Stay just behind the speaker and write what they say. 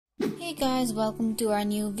Hey guys, welcome to our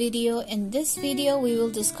new video. In this video, we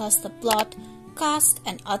will discuss the plot, cast,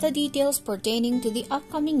 and other details pertaining to the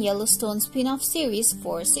upcoming Yellowstone spin-off series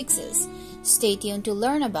 4 Sixes. Stay tuned to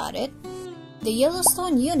learn about it. The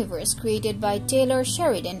Yellowstone universe created by Taylor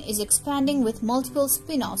Sheridan is expanding with multiple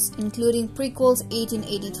spin-offs, including prequels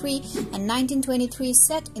 1883 and 1923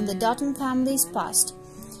 set in the Dutton family's past.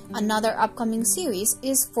 Another upcoming series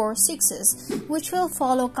is 4 Sixes, which will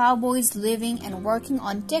follow cowboys living and working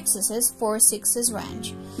on Texas's 4 Sixes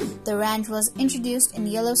Ranch. The ranch was introduced in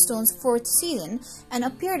Yellowstone's 4th season and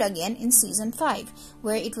appeared again in season 5,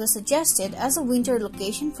 where it was suggested as a winter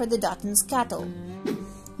location for the Dutton's cattle.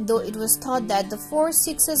 Though it was thought that the 4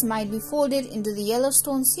 Sixes might be folded into the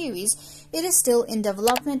Yellowstone series, it is still in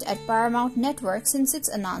development at Paramount Network since its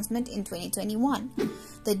announcement in 2021.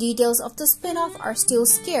 The details of the spin-off are still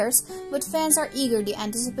scarce, but fans are eagerly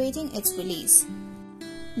anticipating its release.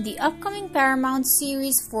 The upcoming Paramount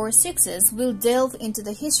series 4 Sixes will delve into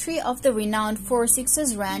the history of the renowned 4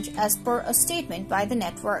 Sixes Ranch as per a statement by the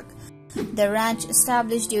network. The ranch,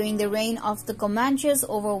 established during the reign of the Comanches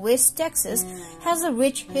over West Texas, has a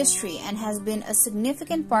rich history and has been a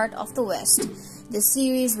significant part of the West. The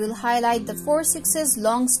series will highlight the 4 Sixes'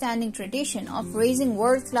 long-standing tradition of raising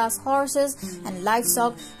world-class horses and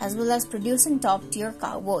livestock, as well as producing top-tier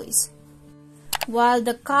cowboys. While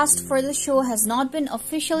the cast for the show has not been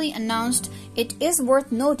officially announced, it is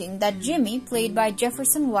worth noting that Jimmy, played by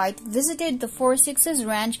Jefferson White, visited the 4 Sixes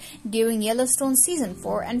Ranch during Yellowstone Season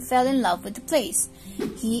 4 and fell in love with the place.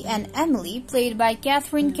 He and Emily, played by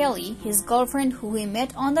Catherine Kelly, his girlfriend who he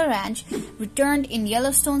met on the ranch, returned in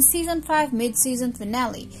Yellowstone Season 5 mid-season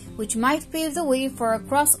finale, which might pave the way for a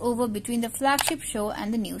crossover between the flagship show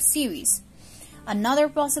and the new series. Another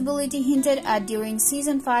possibility hinted at during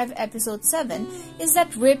Season 5 Episode 7 is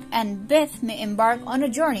that Rip and Beth may embark on a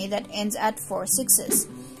journey that ends at 4 Sixes.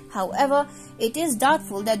 However, it is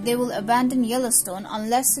doubtful that they will abandon Yellowstone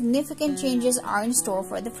unless significant changes are in store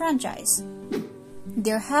for the franchise.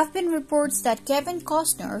 There have been reports that Kevin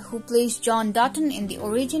Costner, who plays John Dutton in the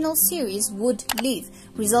original series, would leave,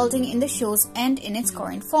 resulting in the show's end in its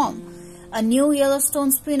current form. A new Yellowstone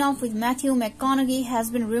spin-off with Matthew McConaughey has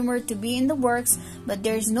been rumored to be in the works, but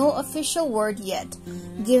there is no official word yet.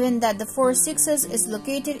 Given that the 4 Sixes is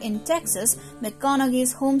located in Texas,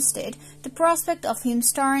 McConaughey's home state, the prospect of him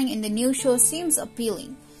starring in the new show seems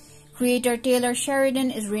appealing. Creator Taylor Sheridan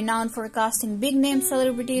is renowned for casting big-name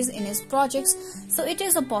celebrities in his projects, so it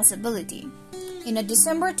is a possibility. In a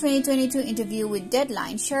December 2022 interview with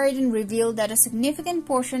Deadline, Sheridan revealed that a significant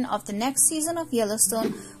portion of the next season of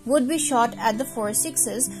Yellowstone would be shot at the 4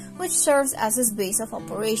 Sixes, which serves as his base of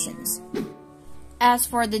operations. As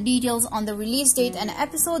for the details on the release date and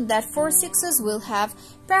episode that 4 Sixes will have,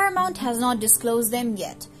 Paramount has not disclosed them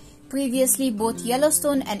yet. Previously, both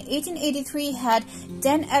Yellowstone and 1883 had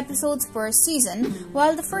 10 episodes per season,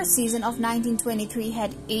 while the first season of 1923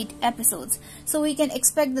 had 8 episodes, so we can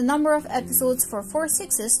expect the number of episodes for 4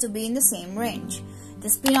 Sixes to be in the same range. The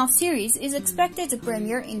spin-off series is expected to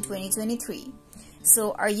premiere in 2023.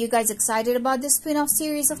 So, are you guys excited about this spin-off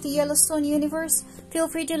series of the Yellowstone universe? Feel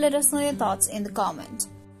free to let us know your thoughts in the comment.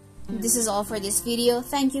 This is all for this video.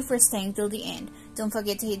 Thank you for staying till the end. Don't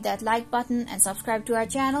forget to hit that like button and subscribe to our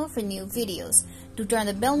channel for new videos. Do turn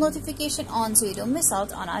the bell notification on so you don't miss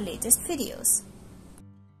out on our latest videos.